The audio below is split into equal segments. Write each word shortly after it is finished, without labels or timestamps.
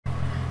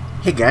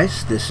Hey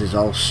guys, this is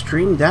All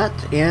Stream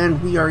That,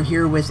 and we are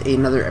here with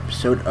another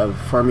episode of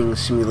Farming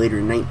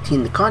Simulator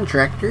 19, the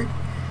Contractor.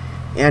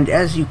 And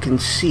as you can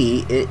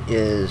see, it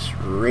is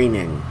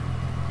raining.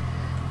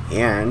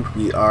 And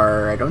we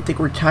are, I don't think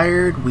we're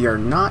tired, we are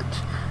not.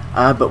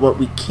 But what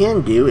we can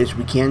do is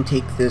we can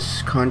take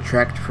this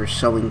contract for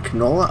sowing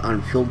canola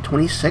on field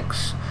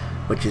 26,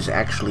 which is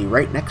actually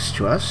right next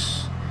to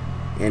us.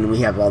 And we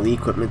have all the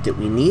equipment that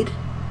we need.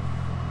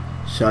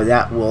 So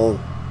that will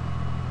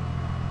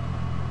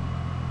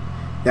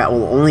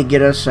only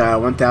get us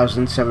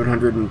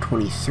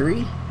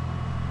 1,723,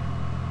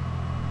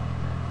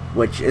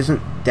 which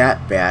isn't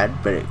that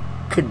bad, but it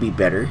could be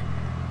better.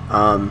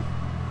 And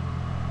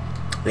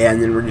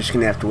then we're just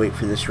going to have to wait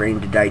for this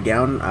rain to die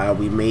down.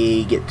 We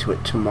may get to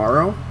it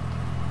tomorrow.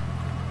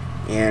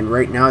 And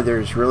right now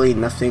there's really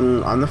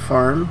nothing on the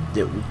farm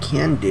that we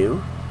can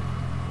do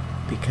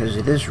because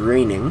it is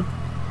raining.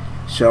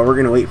 So we're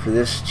going to wait for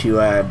this to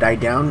die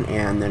down,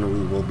 and then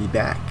we will be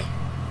back.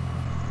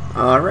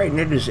 Alright, and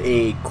it is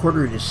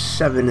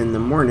 6:45 in the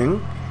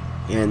morning,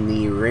 and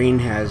the rain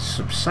has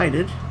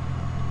subsided.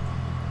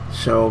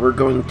 So we're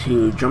going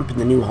to jump in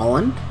the New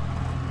Holland.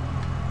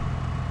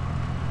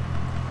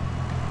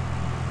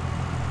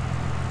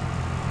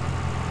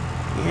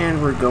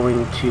 And we're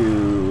going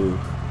to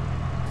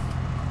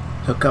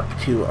hook up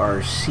to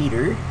our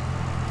seeder.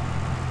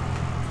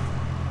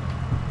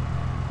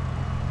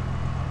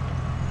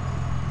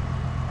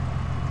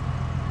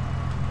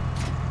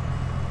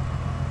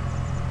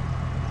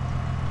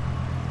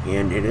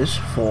 And it is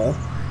full.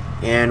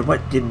 And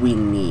what did we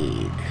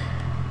need?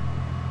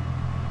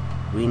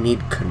 We need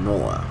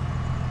canola.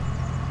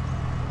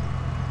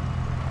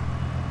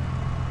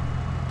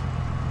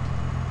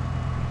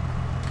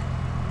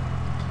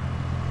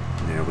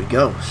 There we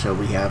go. So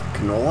we have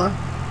canola.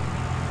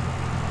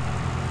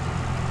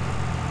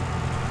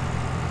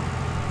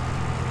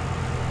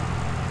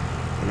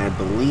 And I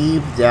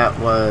believe that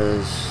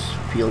was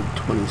field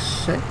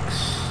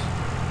 26.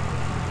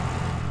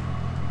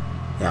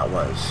 That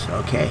was,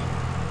 okay.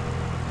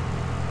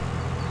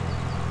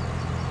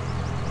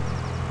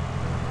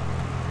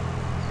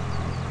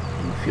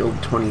 And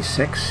field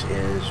 26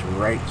 is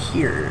right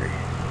here.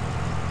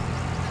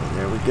 So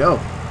there we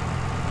go.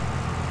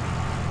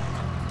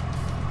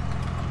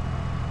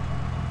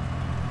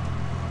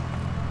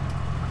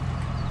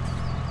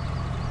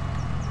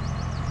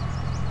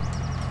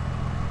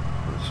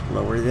 Let's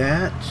lower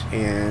that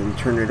and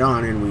turn it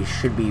on, and we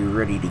should be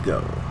ready to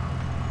go.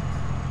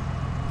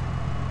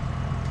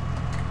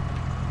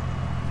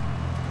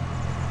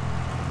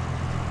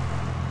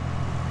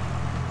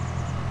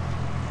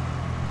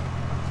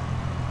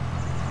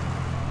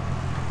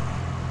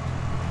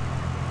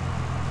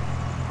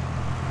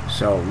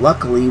 So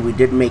luckily we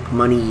did make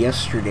money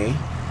yesterday.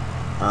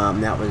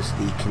 That was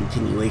the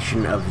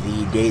continuation of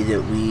the day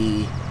that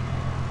we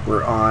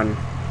were on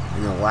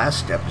in the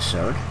last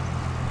episode.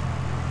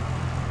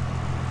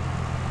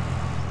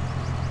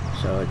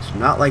 So it's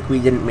not like we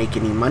didn't make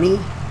any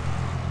money.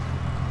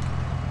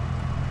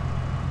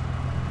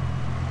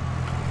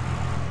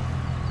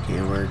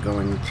 And we're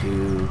going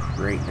to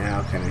right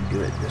now kind of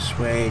do it this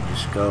way.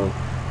 Just go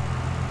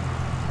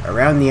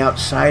around the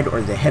outside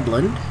or the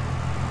headland.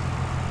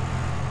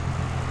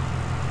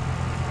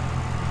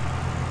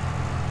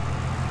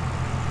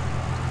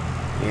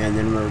 And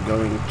then we're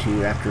going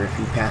to, after a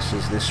few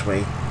passes this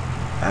way,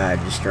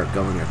 just start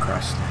going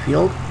across the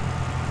field.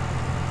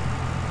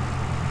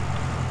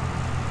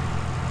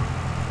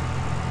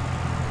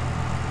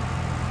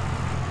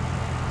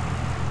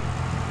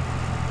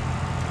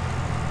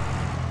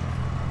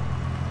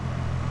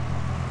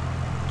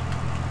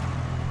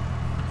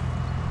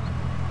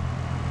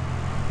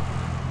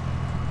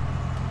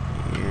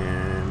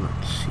 And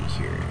let's see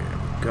here. There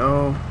we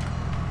go.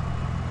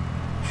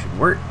 Should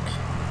work.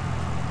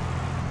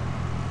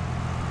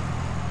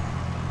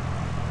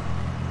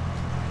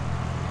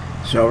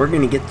 So we're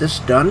going to get this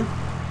done.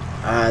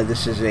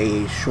 This is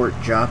a short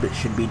job. It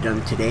should be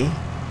done today.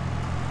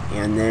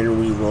 And then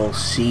we will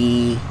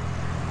see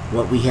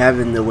what we have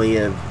in the way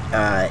of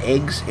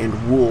eggs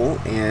and wool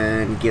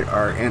and get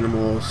our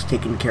animals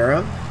taken care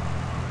of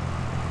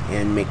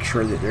and make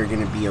sure that they're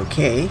going to be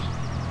okay.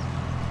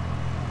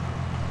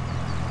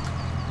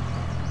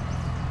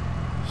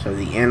 So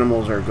the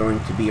animals are going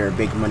to be our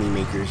big money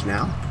makers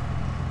now.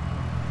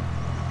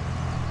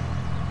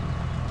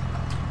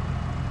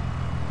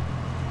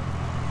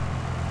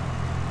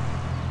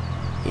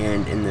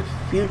 And in the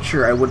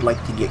future, I would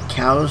like to get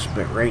cows,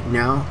 but right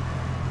now,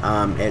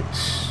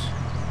 it's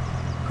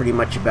pretty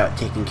much about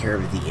taking care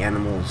of the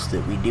animals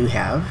that we do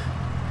have.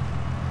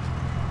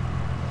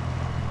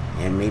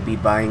 And maybe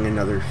buying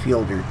another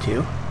field or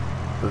two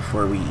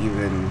before we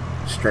even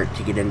start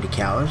to get into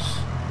cows.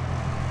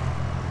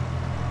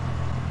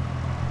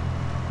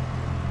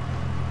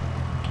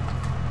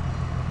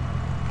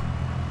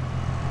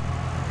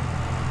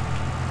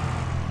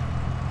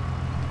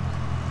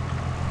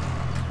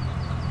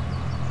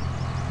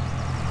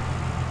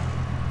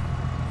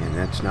 And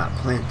that's not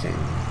planting.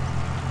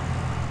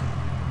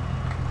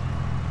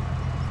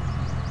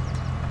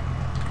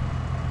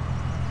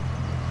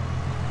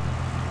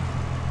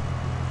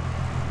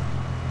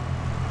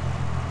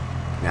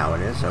 Now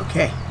it is.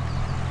 Okay.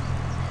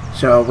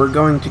 So we're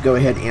going to go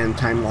ahead and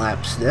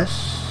time-lapse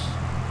this,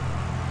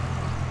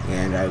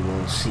 and I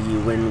will see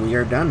you when we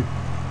are done.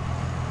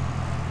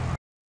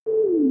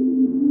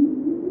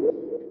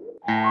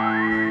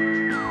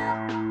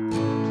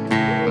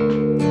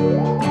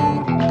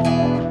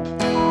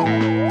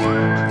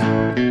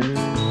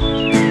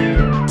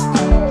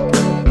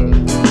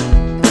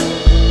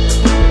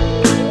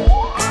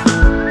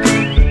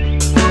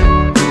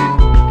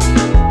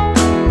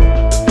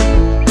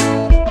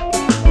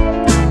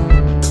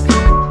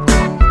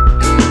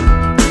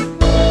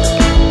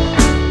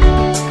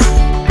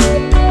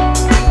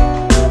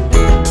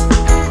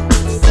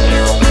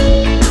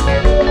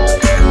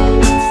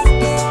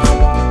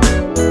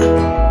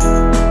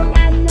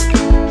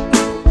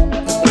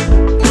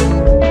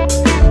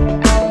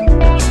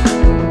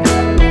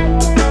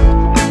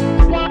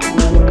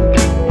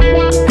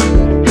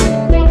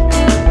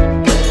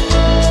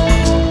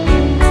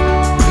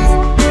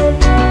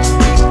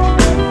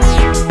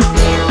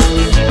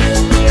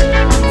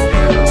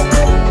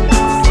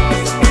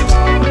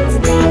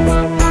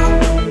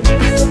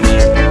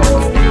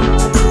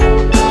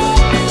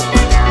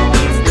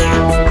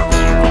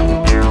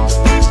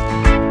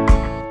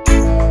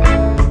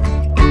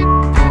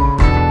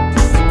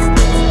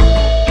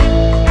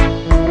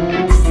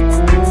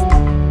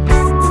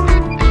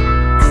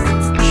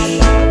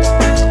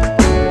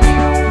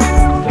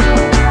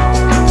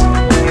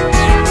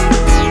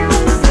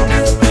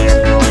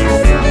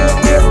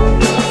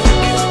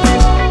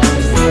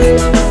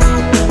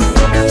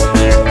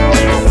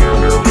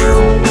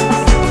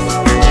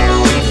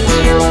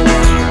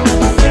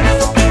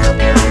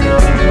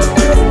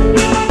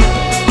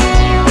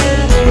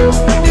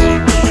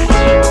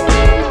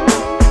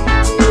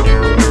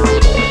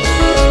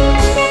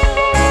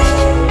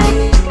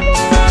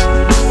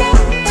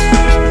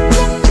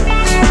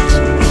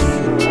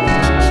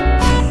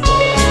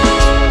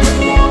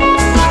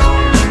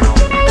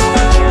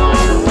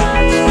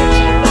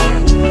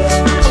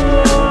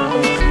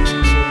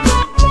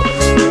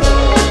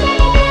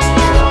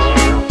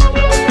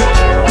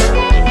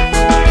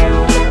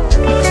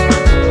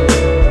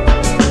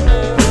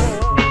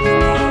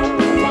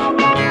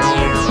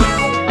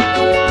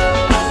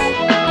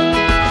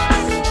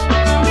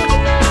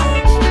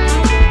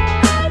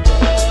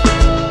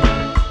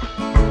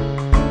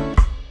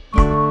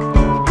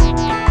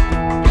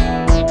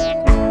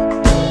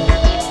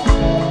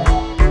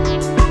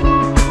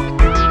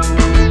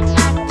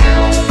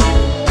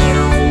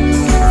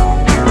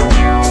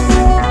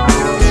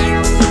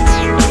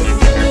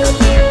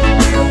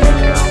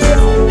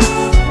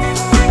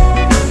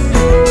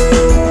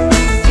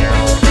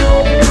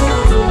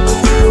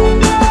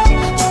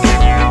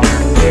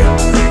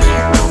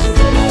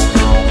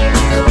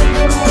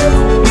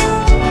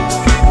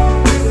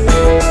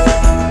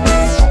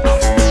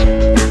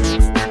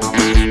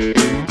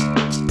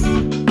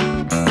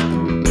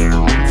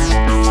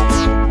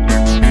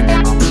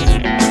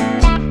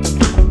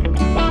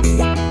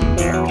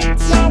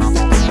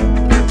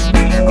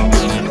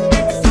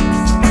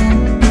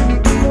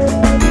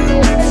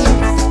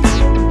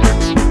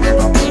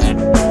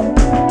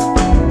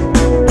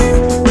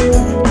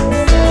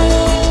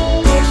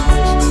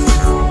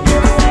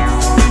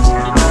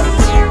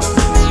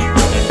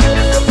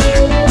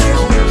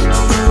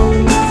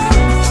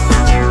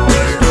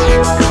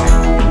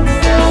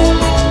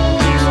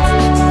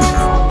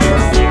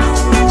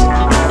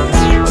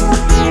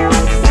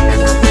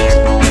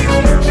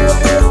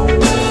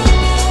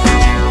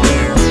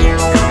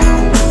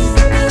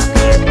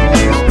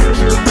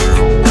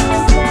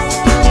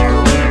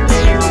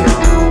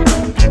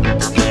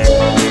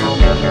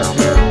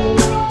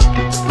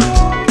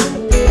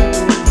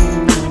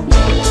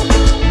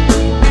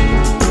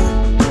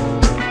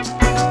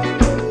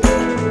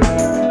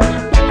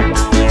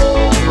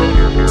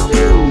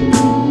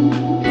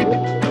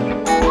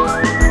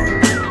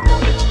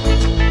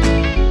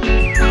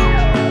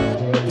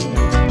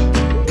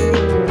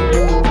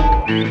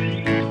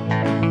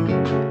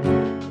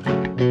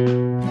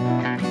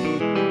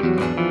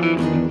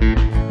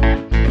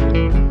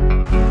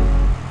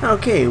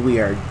 Okay, we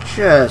are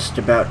just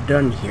about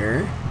done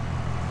here.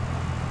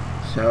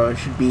 So it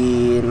should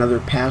be another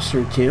pass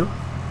or two.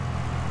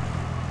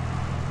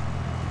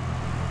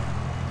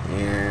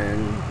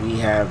 And we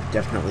have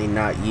definitely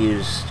not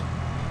used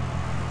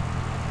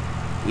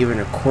even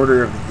a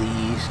quarter of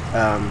the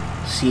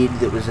seed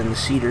that was in the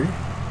seeder.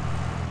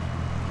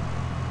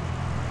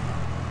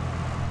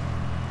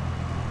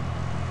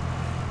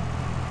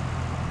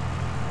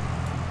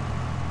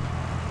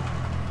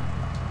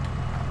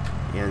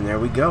 And there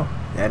we go.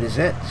 That is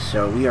it.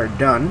 So we are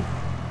done.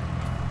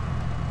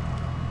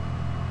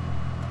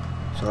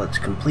 So let's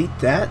complete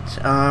that.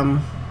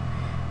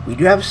 We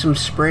do have some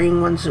spraying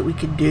ones that we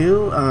could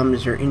do.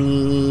 Is there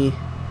any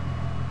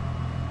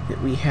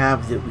that we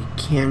have that we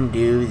can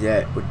do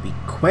that would be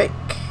quick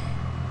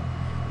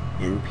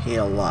and pay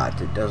a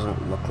lot? It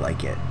doesn't look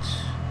like it.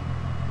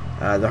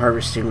 The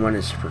harvesting one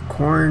is for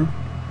corn.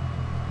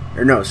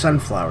 Or no,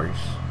 sunflowers.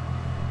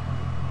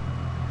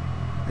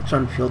 That's that's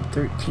on field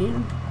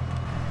 13.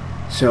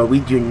 So we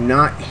do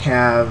not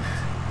have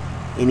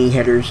any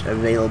headers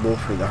available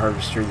for the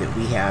harvester that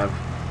we have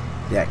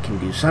that can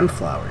do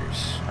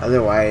sunflowers.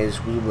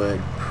 Otherwise, we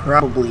would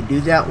probably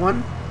do that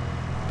one.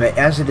 But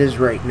as it is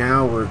right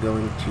now, we're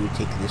going to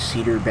take the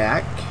seeder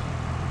back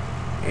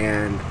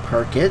and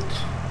park it.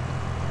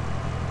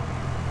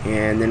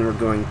 And then we're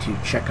going to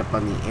check up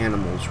on the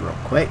animals real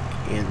quick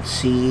and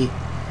see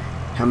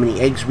how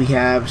many eggs we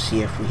have,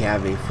 see if we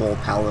have a full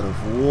pallet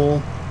of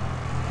wool.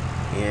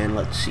 And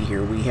let's see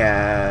here, we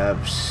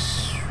have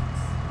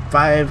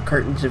 5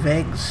 cartons of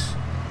eggs.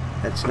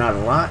 That's not a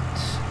lot.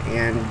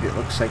 And it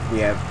looks like we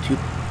have two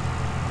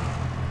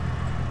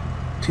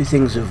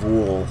things of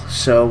wool.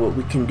 So what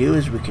we can do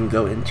is we can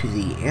go into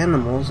the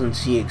animals and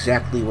see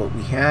exactly what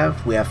we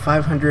have. We have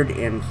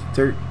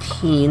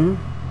 513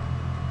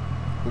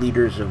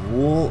 liters of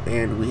wool,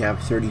 and we have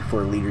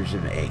 34 liters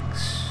of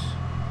eggs.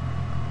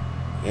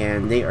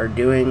 And they are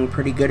doing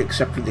pretty good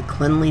except for the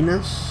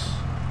cleanliness.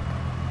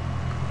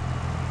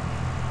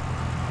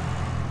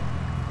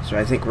 So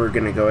I think we're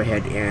going to go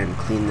ahead and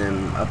clean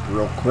them up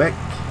real quick.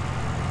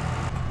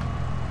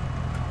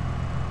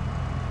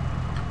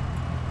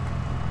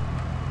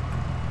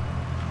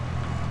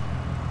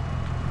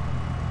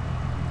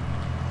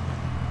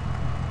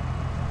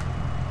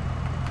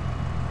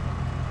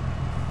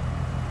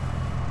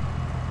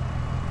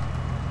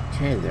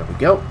 Okay, there we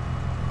go.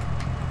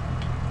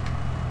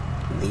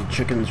 The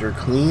chickens are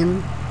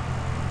clean.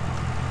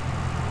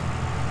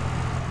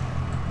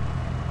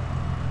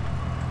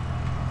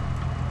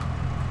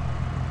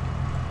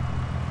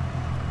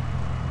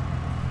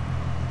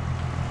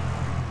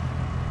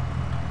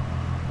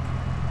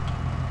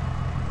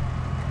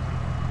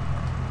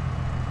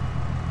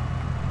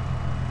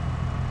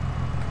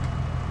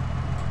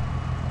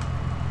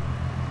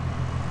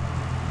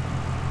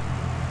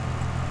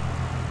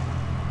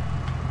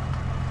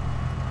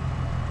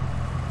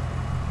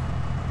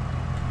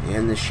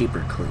 And the sheep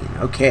are clean.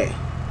 Okay.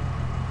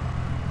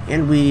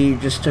 And we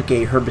just took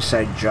a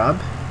herbicide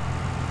job.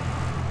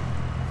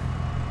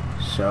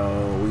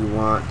 So we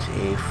want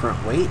a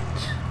front weight.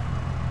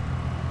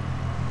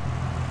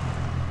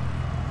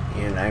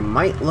 And I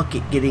might look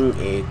at getting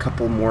a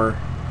couple more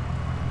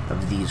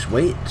of these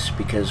weights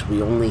because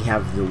we only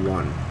have the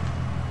one.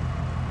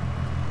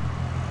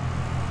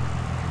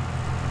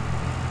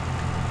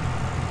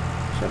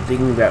 So I'm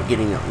thinking about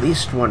getting at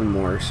least one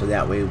more so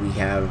that way we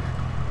have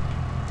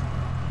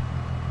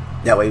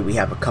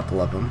a couple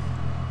of them.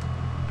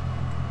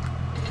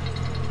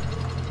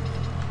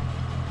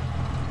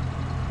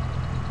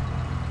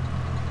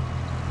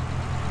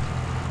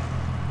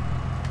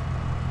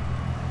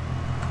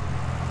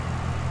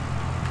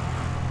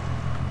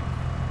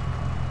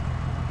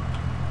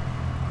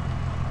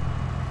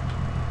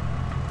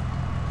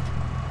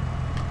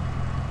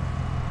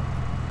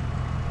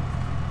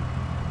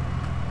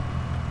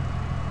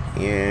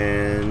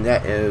 And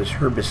that is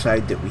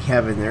herbicide that we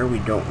have in there. We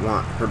don't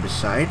want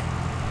herbicide.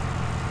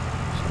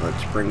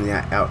 Let's bring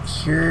that out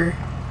here.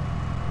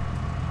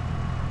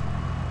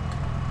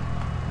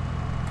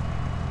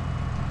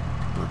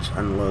 Let's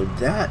unload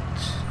that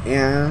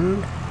and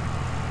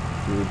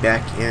move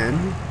back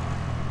in.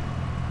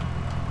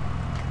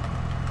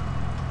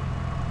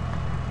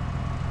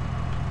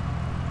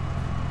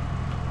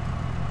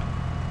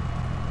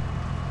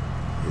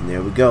 And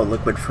there we go.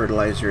 Liquid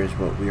fertilizer is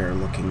what we are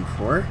looking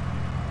for.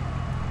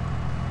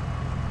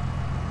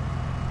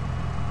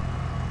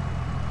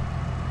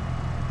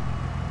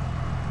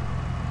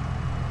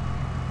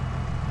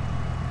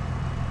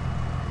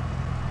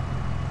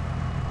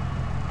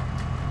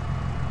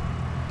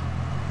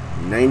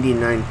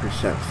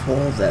 %,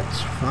 full,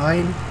 that's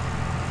fine.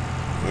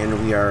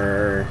 And we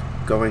are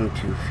going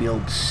to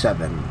field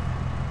 7.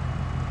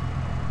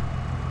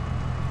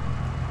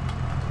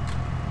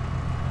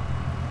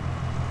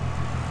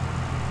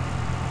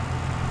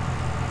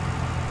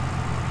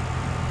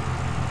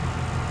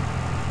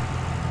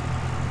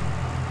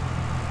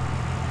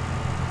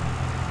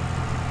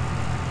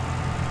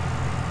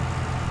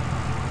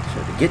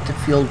 So to get to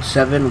field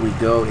 7, we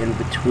go in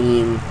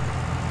between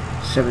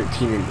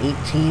 17 and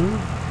 18.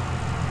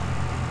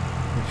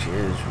 Which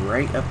is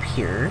right up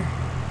here.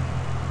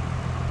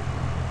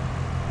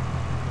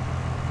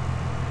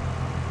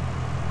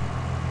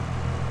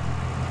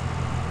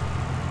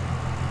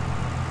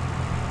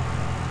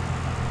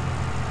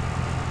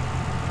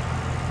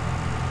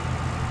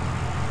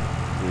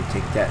 We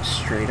take that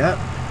straight up.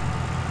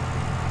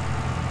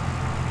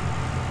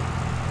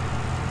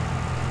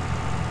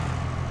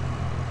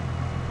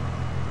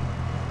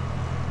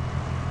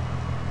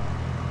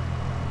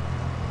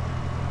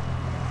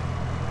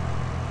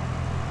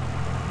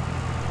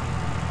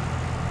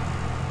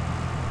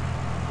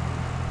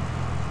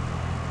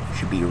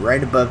 Should be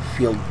right above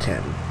field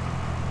 10.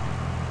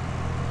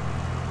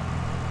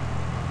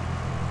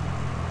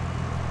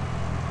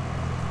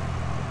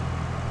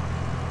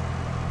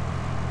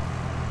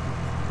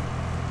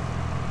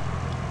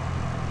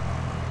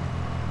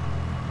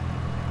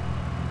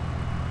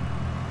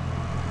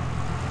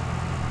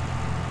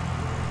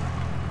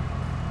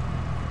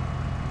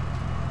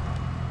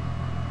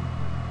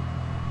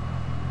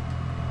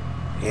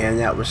 And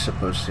that was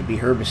supposed to be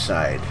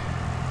herbicide.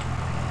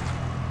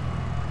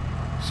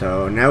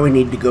 So now we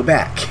need to go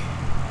back.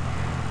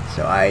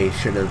 So I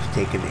should have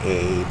taken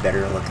a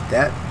better look at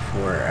that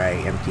before I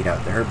emptied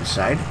out the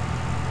herbicide.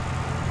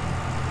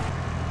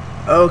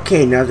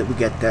 Okay, now that we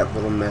got that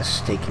little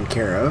mess taken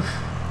care of,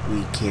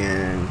 we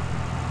can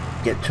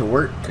get to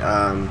work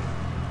on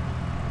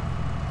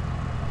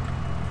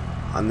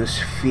this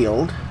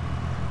field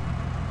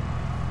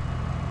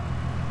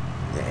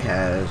that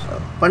has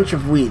a bunch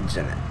of weeds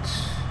in it.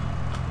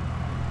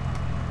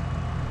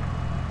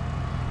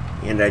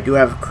 And I do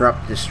have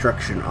crop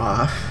destruction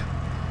off,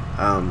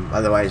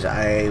 otherwise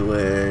I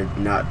would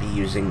not be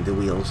using the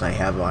wheels I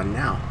have on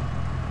now,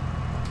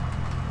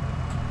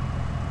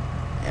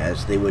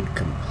 as they would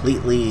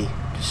completely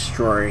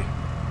destroy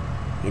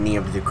any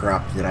of the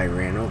crop that I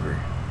ran over.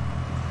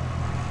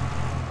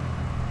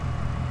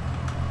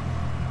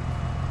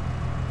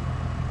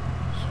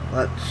 So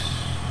let's,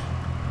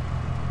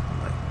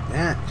 like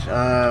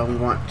that, we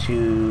want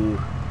to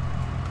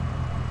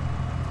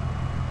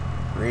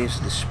raise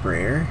the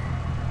sprayer.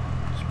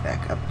 Let's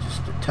back up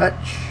just a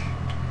touch.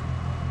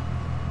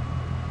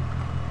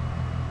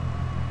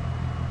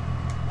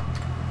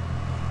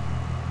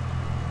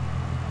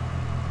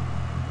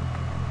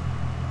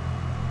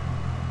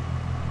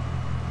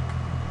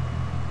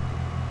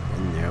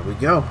 We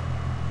go.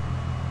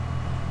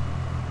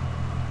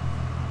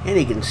 And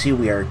you can see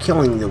we are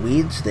killing the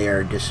weeds. They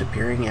are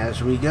disappearing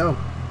as we go.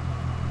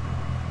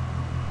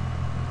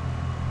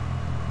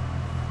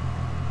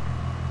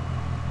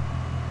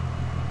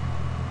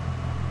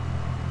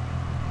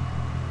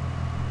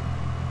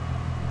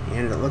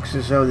 And it looks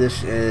as though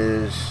this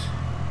is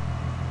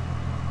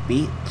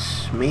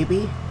beets,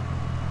 maybe?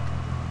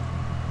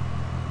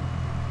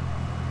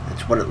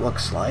 That's what it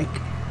looks like.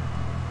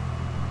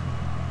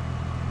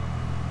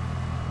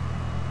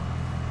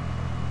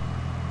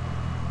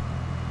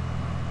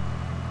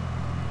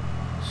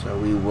 So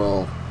we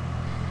will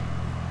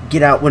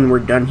get out when we're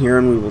done here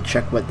and we will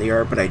check what they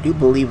are, but I do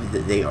believe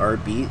that they are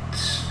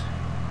beets.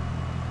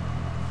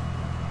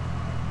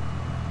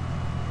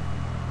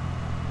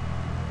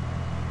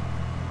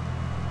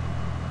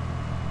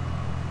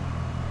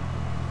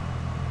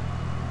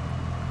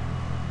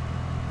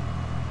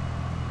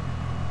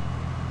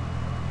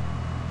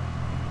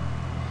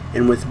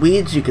 And with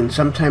weeds, you can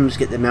sometimes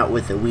get them out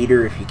with a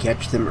weeder if you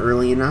catch them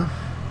early enough.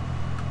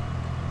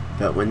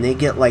 But when they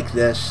get like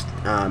this,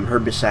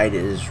 herbicide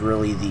is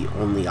really the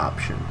only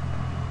option.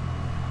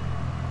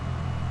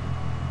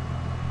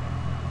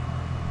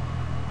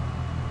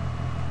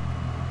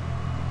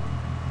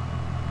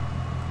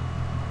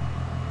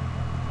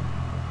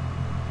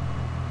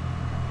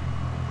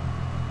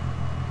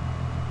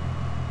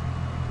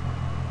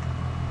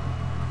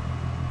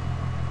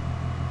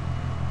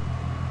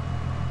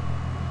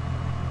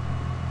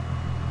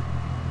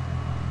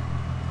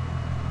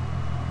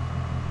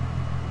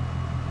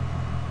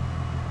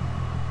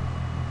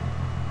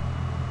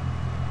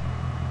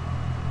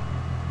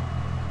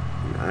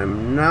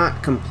 I'm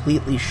not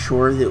completely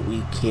sure that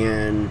we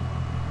can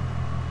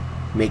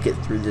make it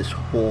through this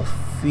whole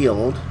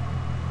field.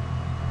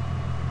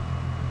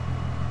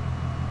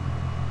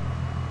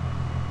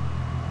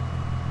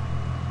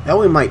 Well,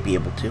 we might be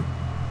able to.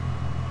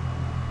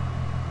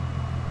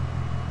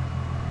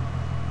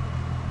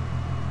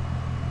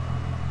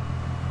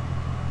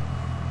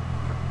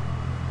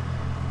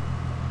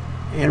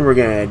 And we're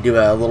going to do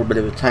a little bit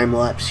of a time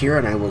lapse here,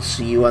 and I will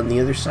see you on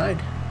the other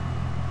side.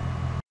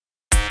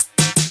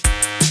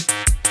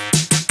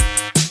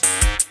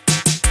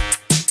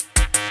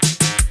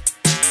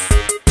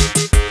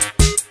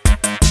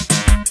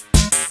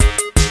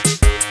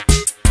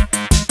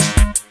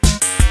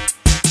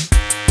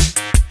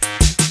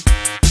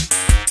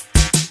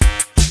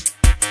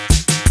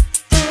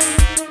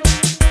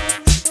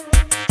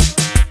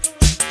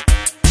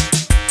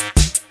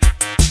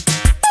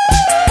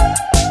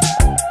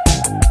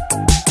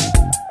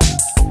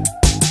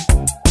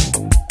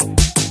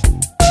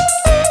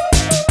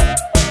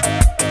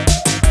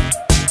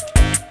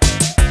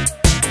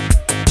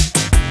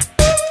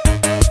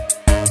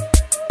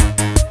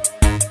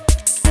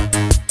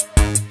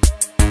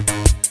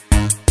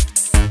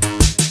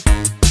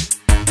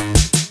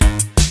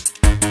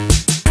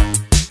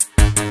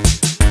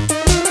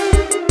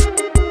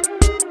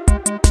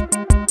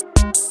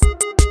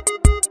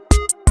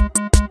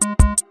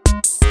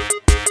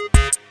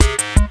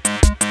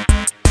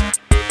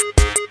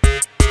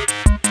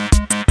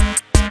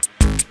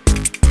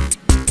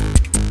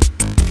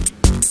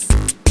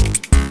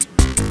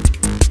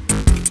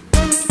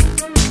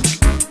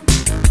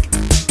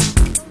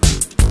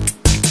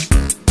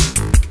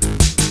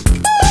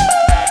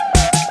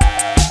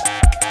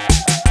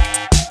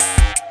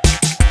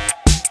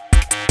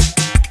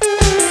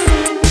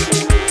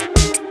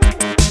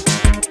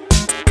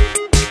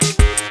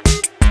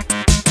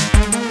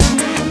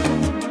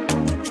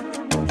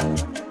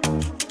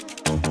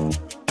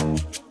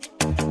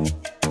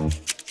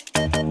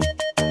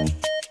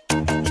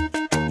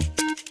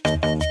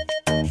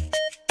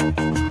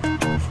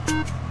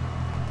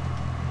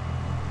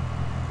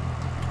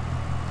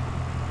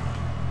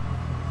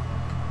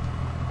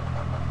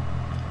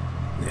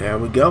 There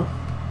we go.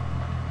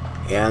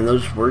 And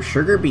those were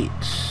sugar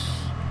beets.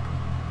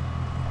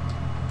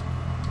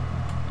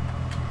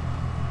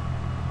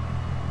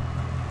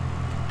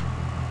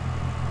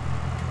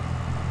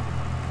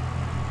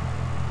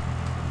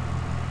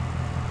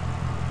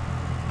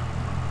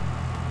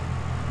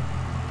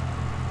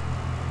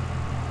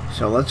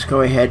 So let's go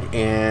ahead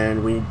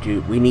and we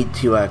need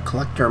to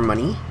collect our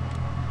money,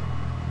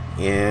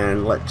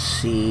 and let's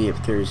see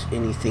if there's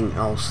anything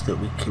else that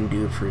we can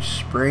do for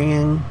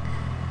spraying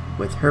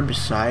with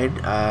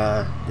herbicide.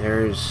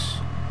 There's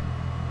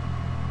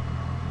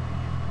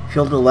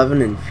field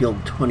 11 and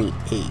field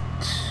 28.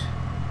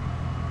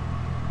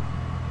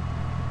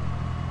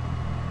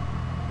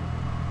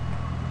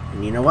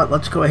 And you know what?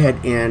 Let's go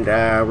ahead and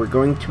we're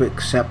going to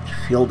accept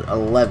field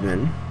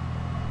 11.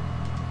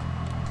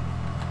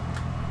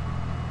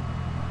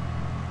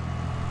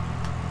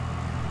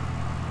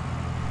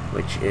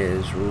 Which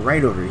is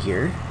right over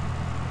here.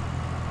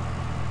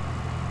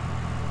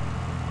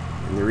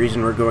 And the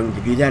reason we're going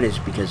to do that is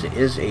because it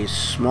is a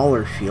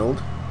smaller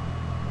field,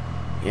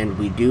 and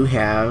we do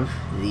have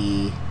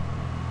the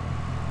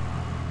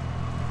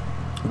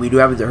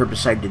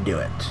herbicide to do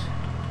it.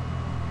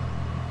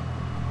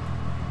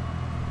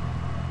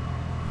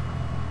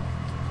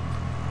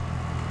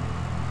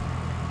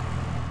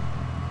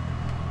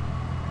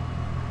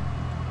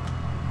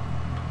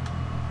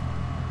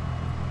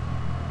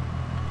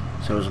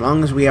 So as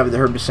long as we have the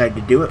herbicide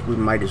to do it, we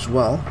might as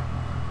well.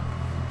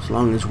 As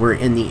long as we're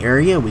in the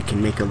area, we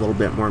can make a little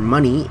bit more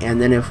money. And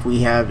then if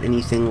we have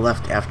anything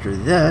left after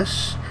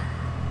this,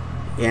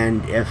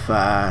 and if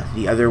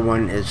the other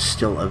one is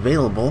still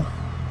available,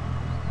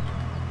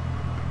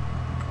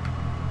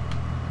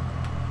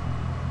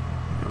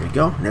 there we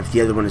go. And if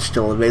the other one is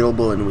still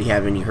available and we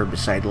have any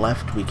herbicide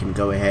left, we can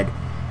go ahead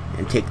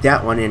and take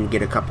that one and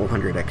get a couple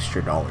 $100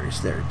 extra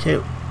there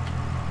too.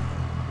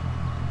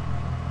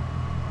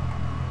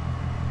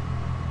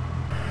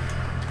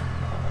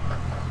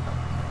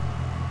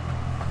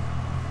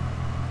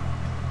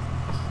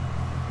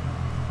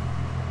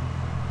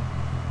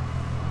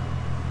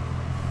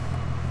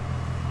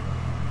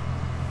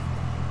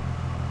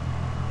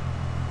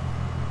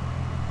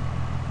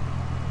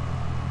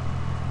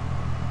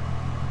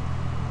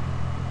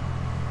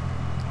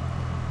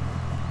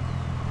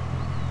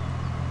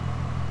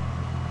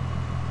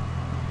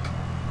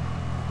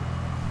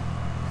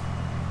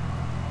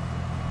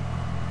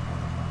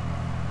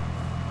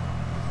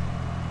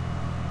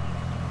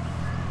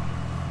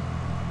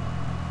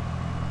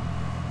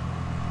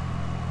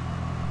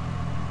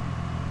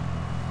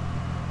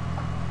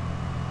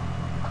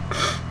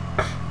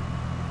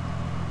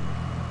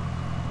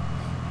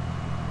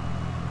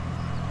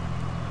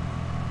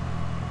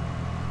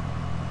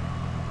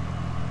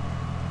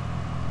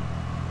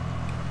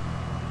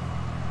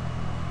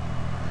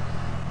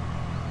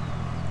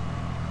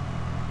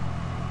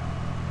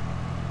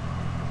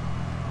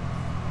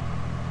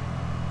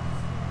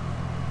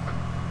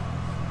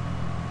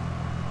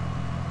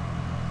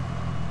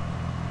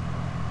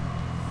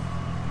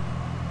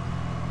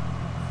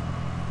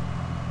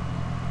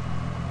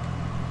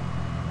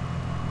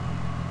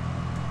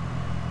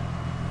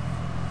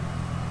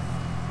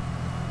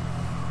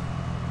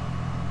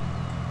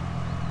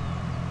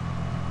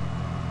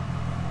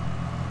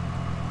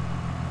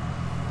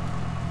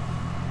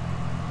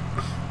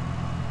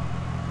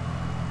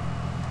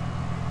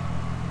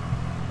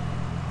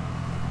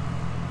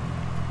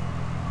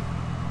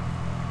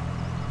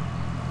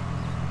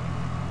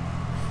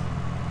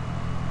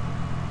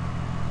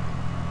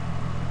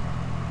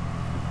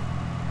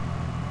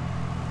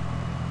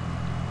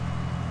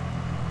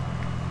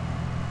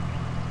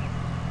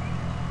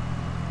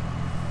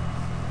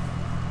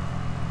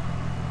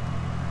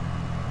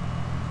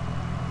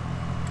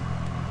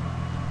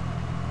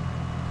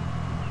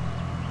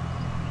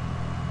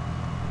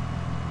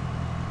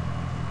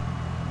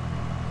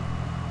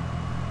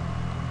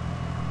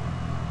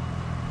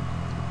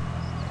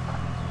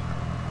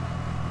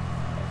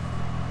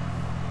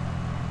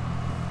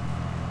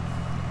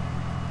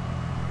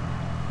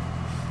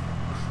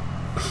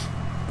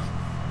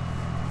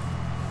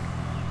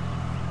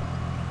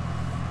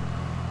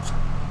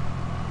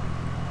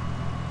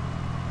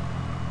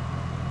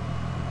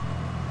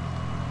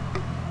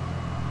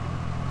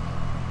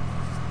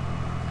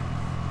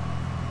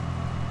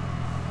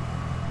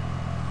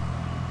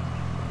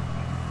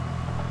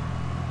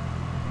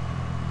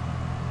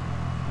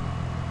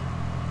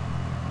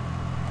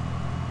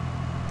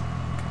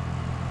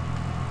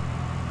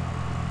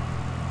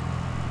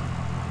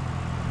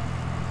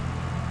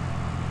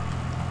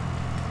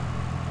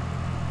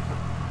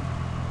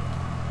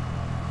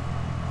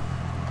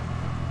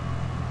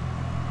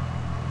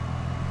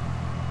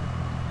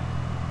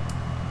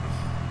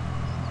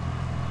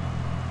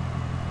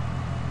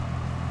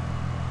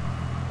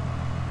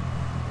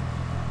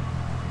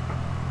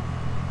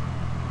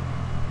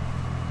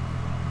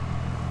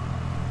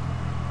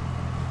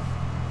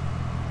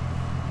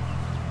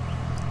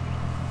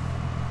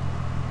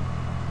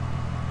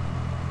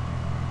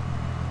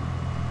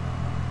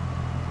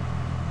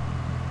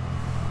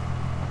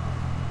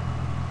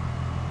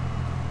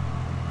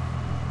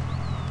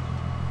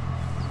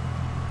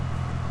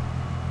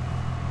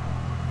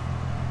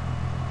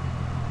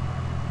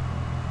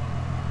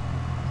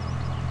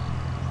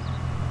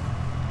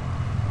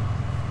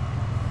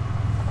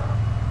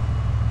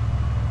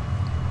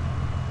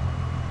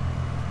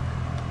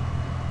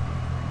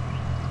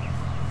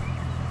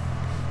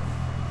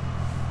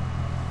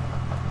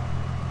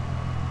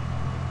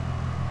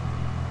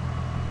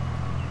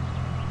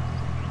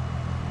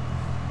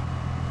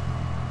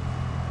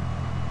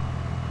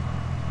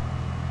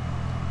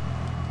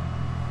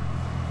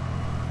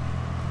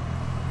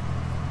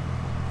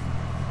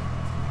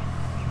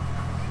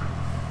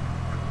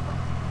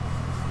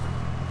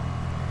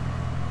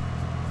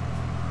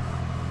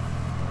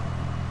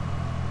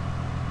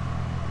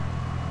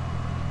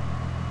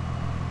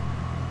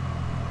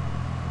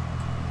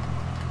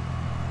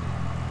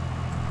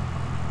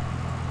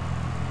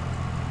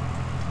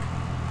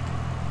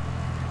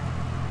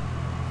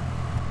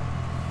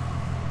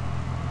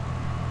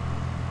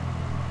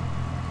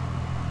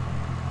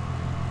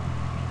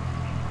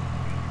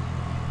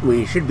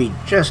 we should be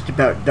just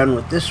about done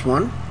with this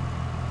one.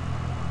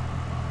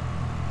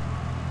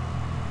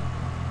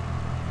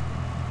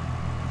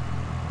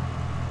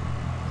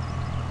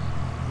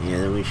 Yeah,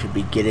 then we should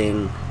be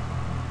getting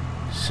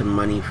some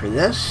money for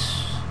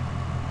this.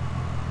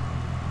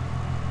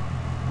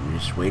 I'm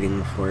just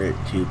waiting for it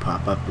to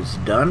pop up as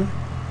done.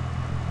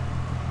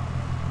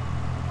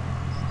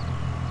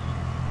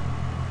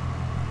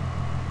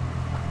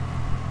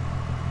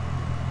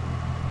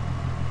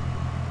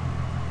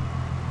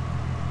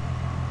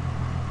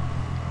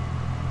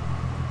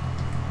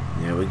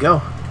 There we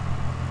go.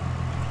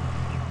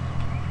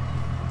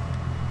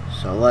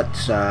 So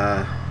let's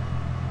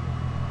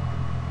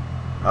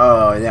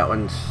oh, that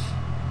one's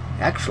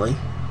actually,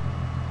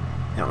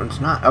 that one's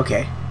not.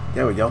 Okay,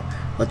 there we go.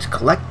 Let's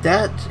collect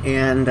that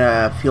and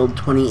field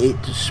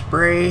 28 to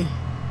spray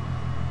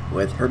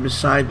with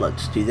herbicide.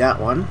 Let's do that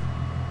one.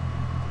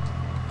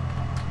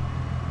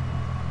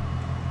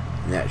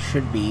 And that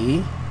should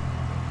be,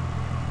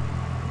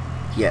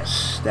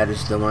 yes, that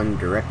is the one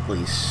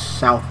directly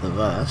south of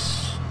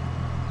us.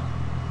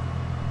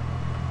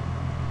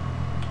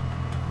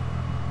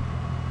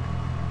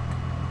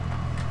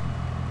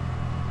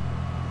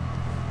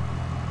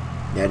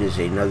 That is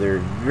another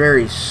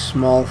very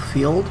small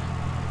field.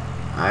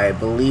 I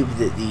believe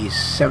that the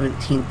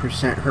 17%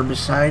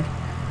 herbicide,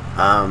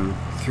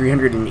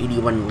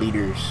 381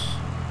 liters,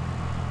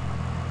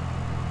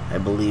 I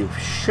believe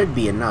should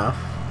be enough.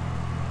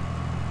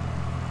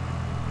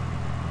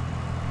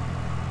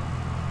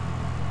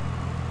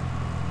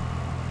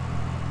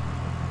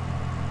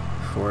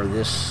 For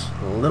this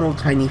little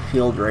tiny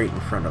field right in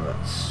front of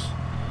us.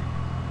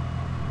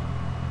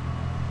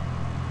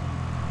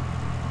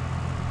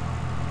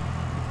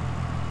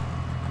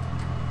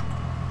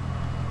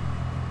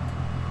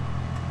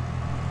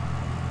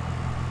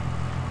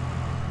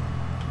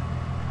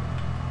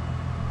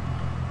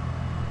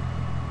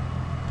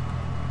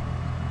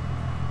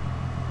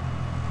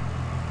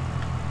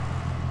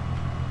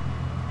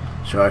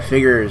 So I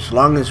figure as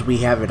long as we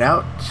have it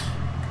out.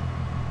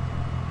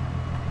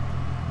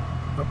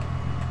 Oh.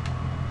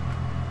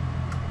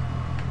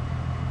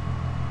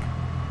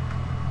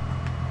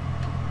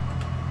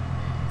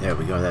 There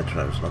we go, that's what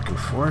I was looking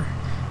for.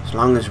 As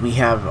long as we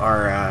have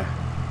our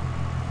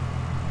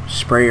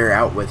sprayer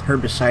out with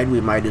herbicide,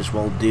 we might as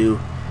well do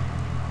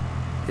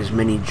as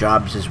many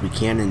jobs as we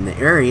can in the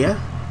area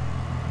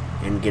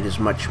and get as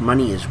much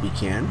money as we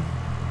can.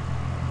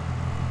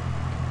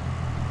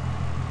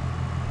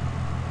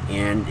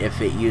 And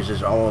if it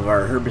uses all of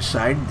our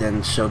herbicide,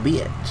 then so be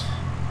it.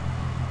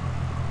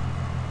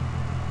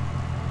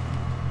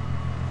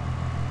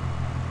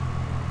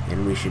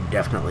 And we should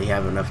definitely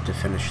have enough to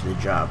finish the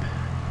job.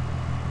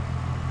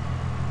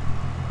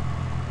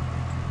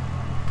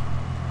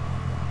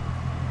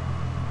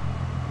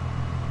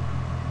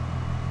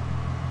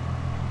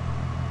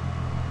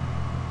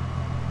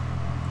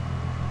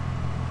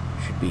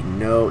 Should be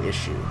no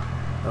issue.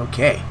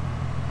 Okay.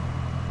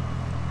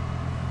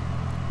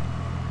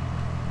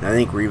 I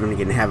think we're even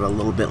going to have a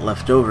little bit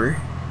left over.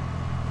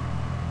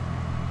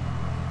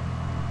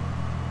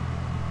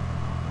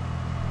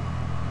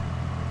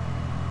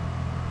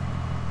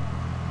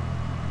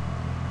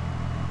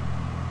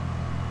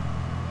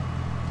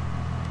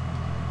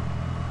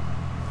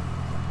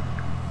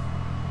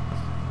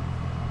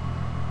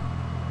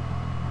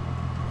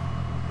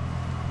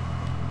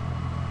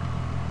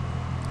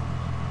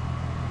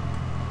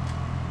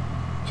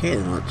 Okay,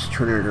 then let's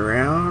turn it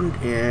around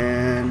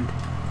and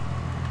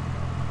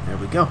there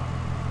we go.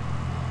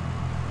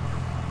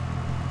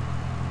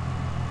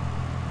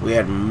 We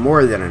had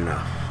more than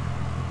enough.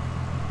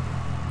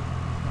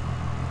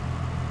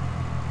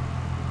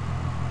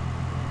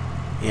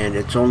 And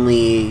it's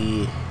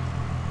only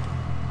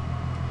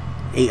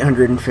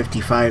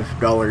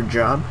 $855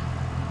 job.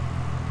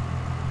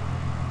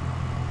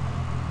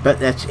 But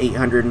that's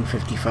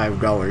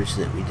 $855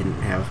 that we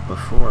didn't have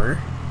before.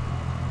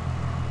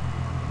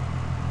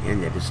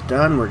 And it is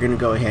done. We're going to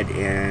go ahead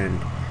and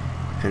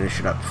finish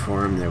it up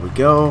for him. There we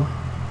go.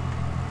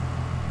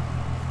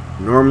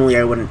 Normally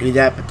I wouldn't do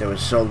that, but there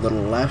was so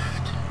little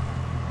left.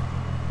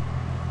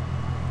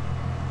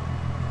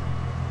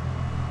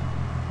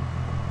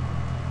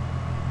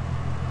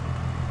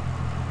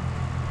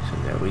 So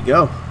there we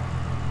go.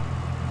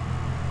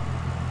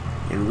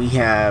 And we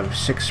have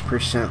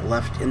 6%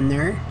 left in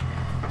there.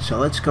 So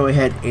let's go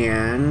ahead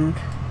and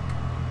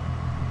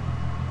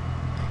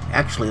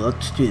actually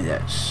let's do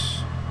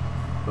this.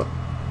 Oh,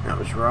 that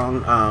was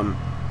wrong.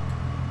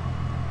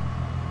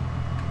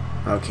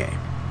 Okay.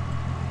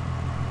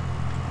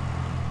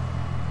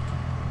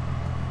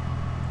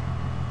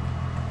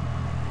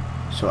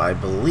 So I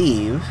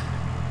believe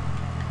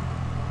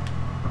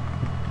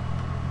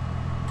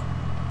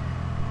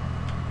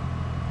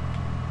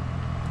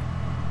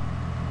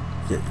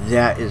that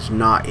that is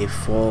not a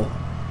full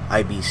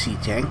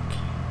IBC tank.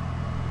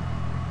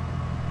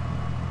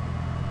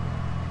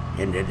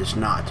 And it is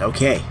not.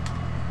 Okay.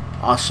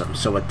 Awesome.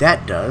 So what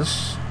that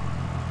does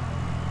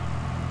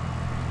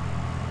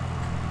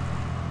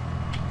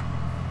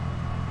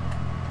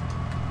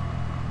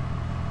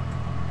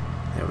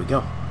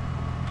go.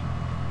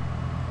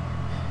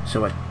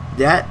 So what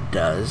that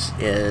does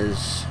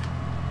is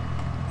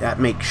that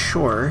makes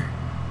sure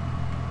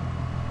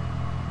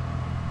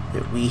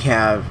that we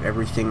have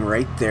everything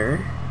right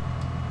there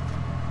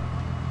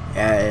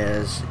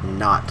as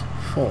not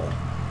full.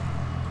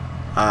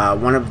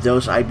 One of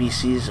those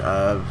IBCs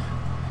of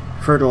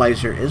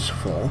fertilizer is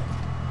full,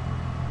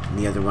 and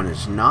the other one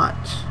is not.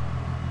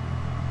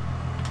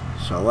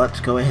 So let's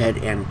go ahead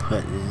and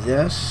put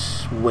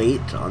this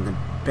weight on the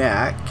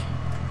back.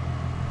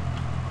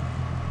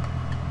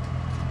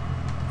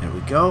 There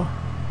we go.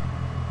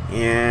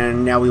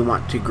 And now we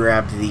want to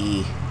grab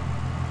the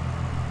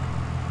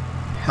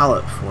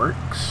pallet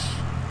forks.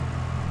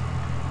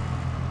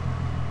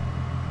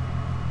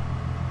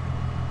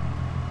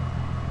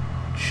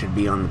 Should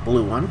be on the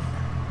blue one.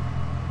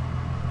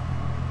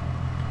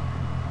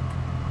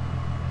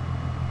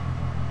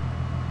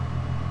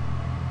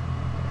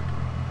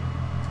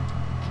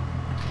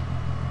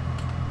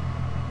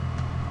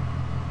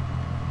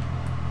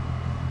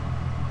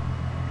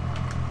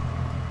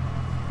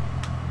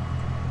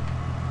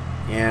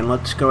 And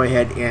let's go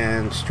ahead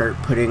and start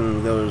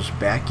putting those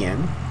back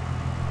in.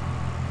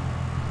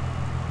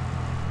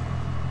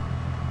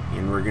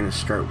 And we're going to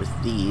start with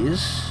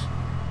these.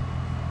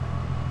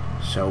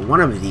 So one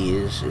of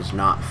these is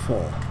not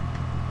full.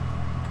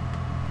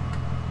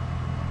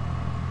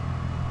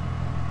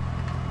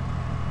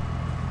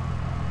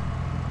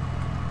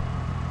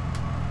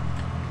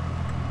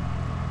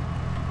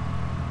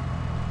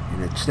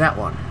 And it's that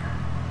one.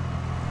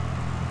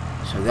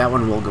 So that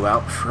one will go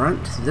out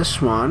front.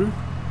 This one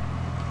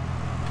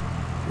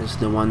is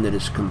the one that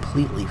is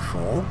completely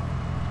full.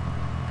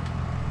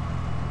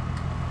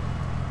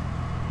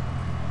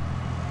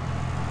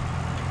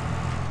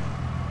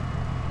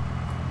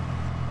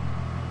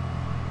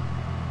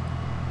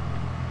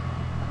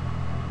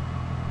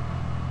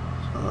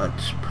 So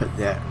let's put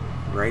that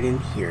right in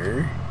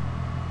here.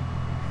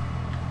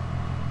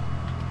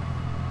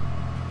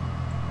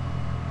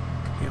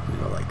 If we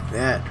go like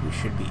that, we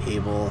should be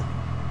able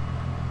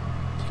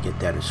to get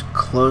that as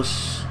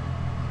close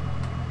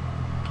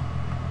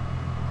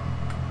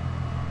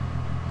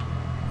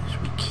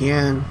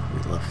can.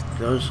 We lift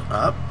those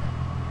up.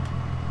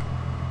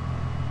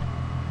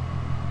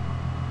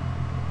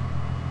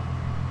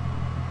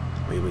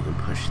 That way we can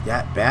push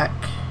that back.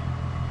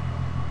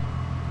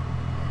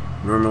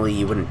 Normally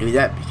you wouldn't do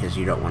that because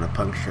you don't want to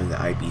puncture the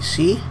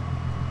IBC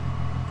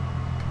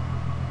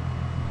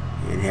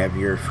and have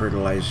your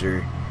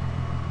fertilizer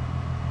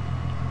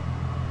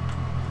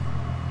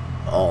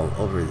all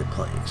over the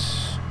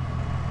place.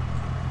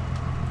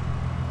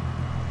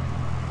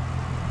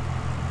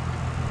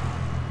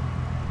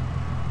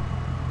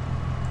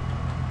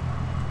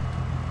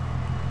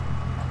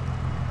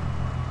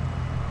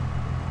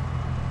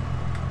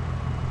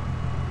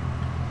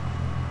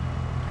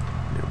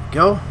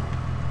 Go.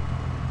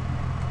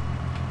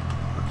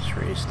 Let's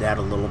raise that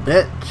a little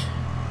bit.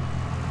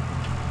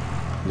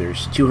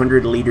 There's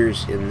 200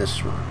 liters in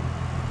this one.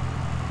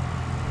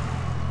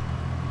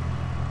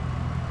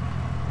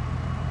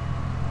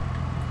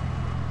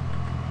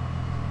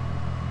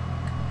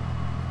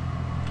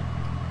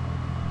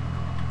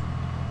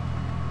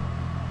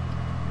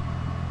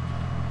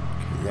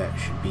 Okay, that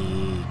should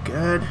be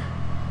good.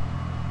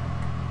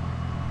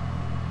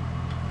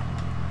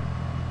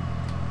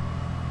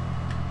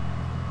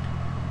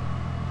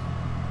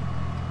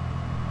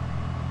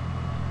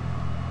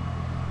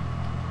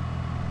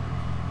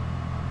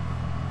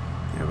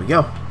 There we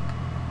go.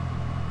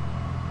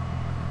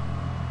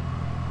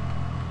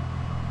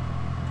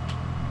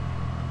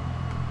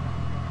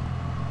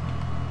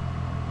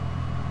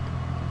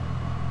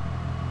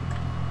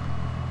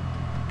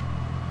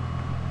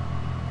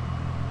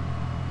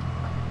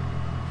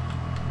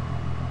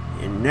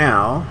 And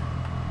now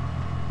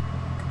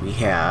we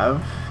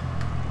have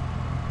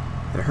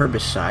the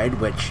herbicide,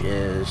 which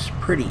is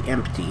pretty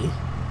empty.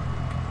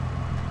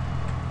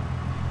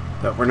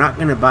 But we're not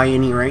going to buy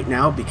any right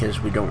now because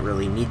we don't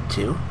really need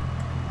to.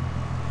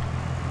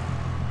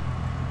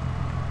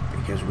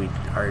 Because we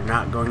are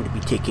not going to be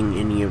taking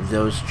any of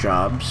those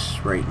jobs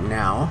right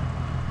now.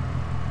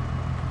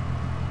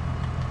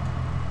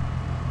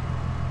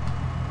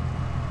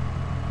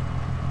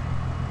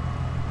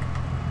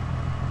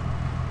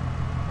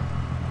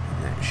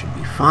 And that should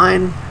be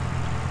fine.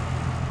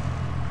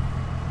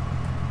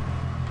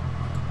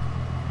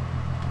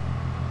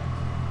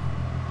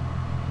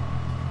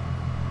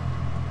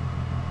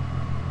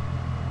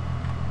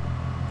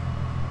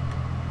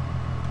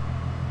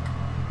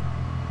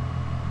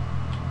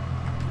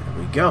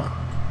 Go.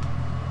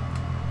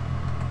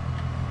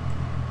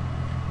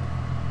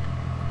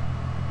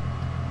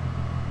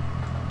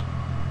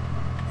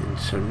 And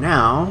so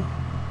now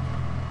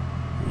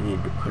we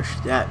need to push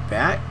that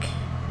back.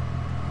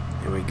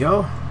 There we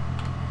go.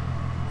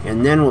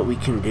 And then what we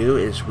can do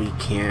is we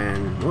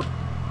can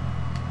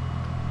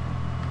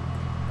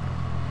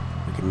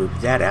move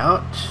that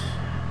out.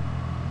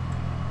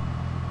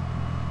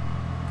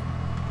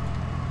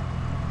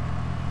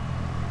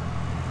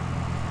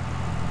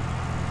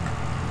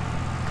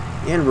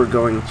 And we're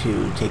going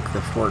to take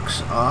the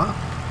forks off.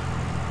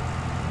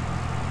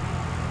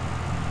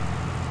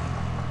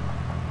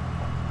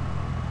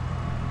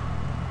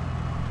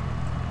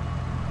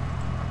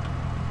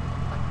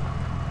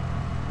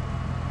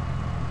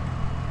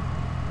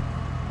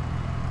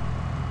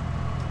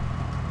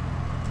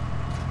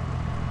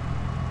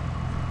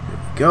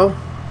 Go.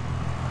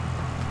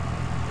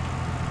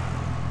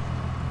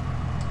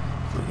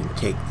 We can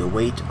take the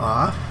weight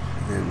off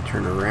and then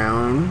turn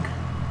around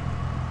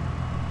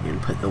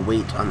and put the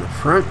weight on the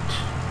front.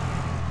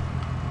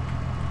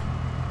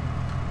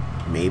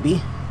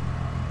 Maybe.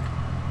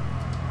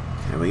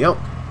 There we go.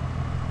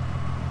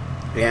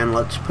 And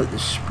let's put the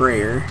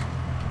sprayer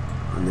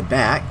on the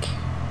back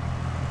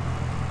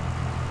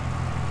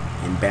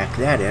and back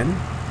that in.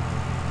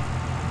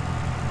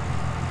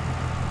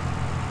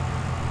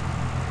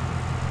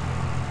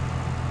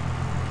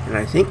 And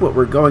I think what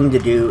we're going to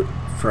do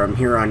from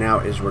here on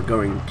out is we're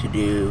going to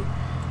do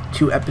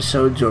 2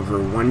 episodes over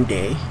 1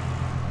 day.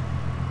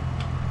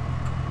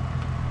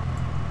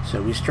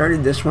 So we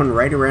started this one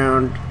right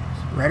around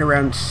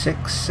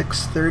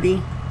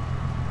 6:30.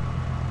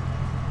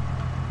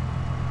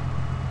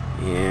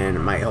 And it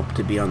might help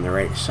to be on the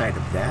right side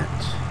of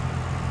that.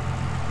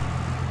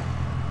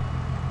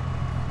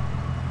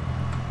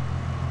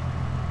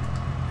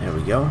 There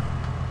we go.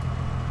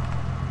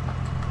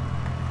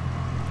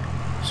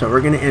 So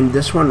we're going to end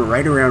this one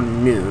right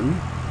around noon,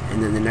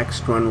 and then the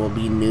next one will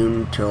be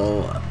noon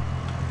till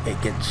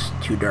it gets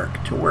too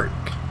dark to work.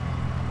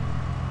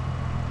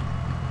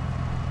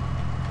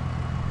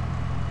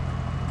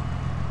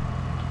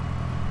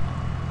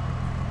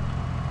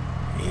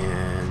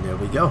 And there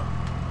we go.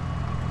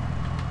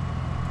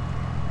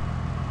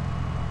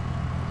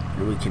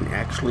 And we can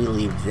actually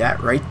leave that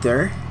right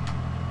there.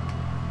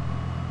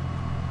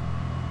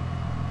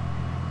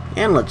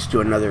 And let's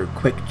do another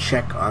quick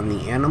check on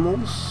the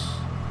animals.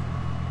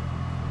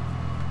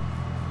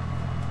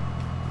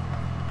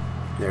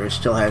 There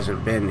still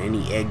hasn't been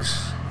any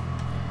eggs.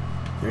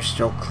 They're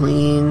still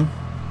clean.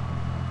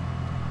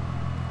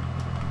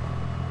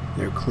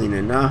 They're clean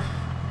enough.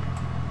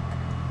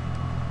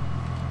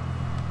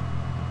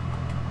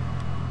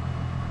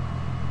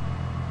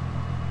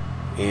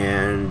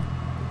 And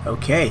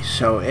okay,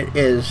 so it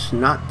is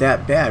not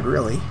that bad,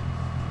 really.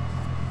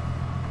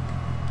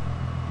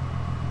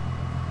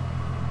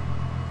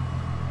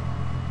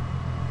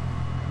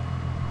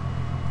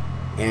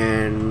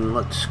 And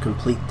let's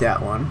complete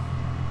that one.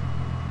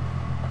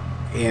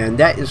 And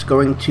that is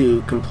going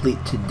to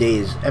complete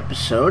today's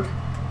episode.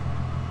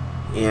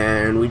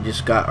 And we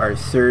just got our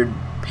 3rd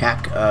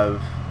pack of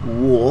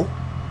wool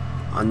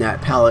on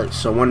that pallet.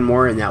 So 1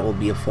 more and that will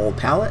be a full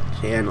pallet.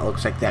 And it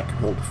looks like that can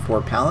hold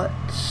 4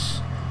 pallets.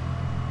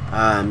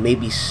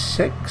 Maybe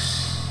 6.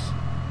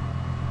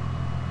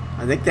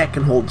 I think that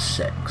can hold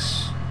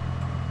 6.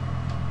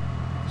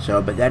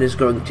 So, but that is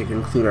going to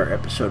conclude our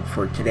episode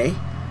for today.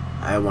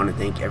 I want to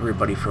thank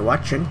everybody for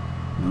watching.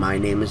 My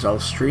name is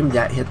Allstream.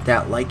 Hit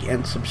that like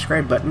and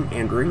subscribe button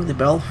and ring the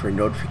bell for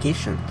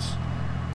notifications.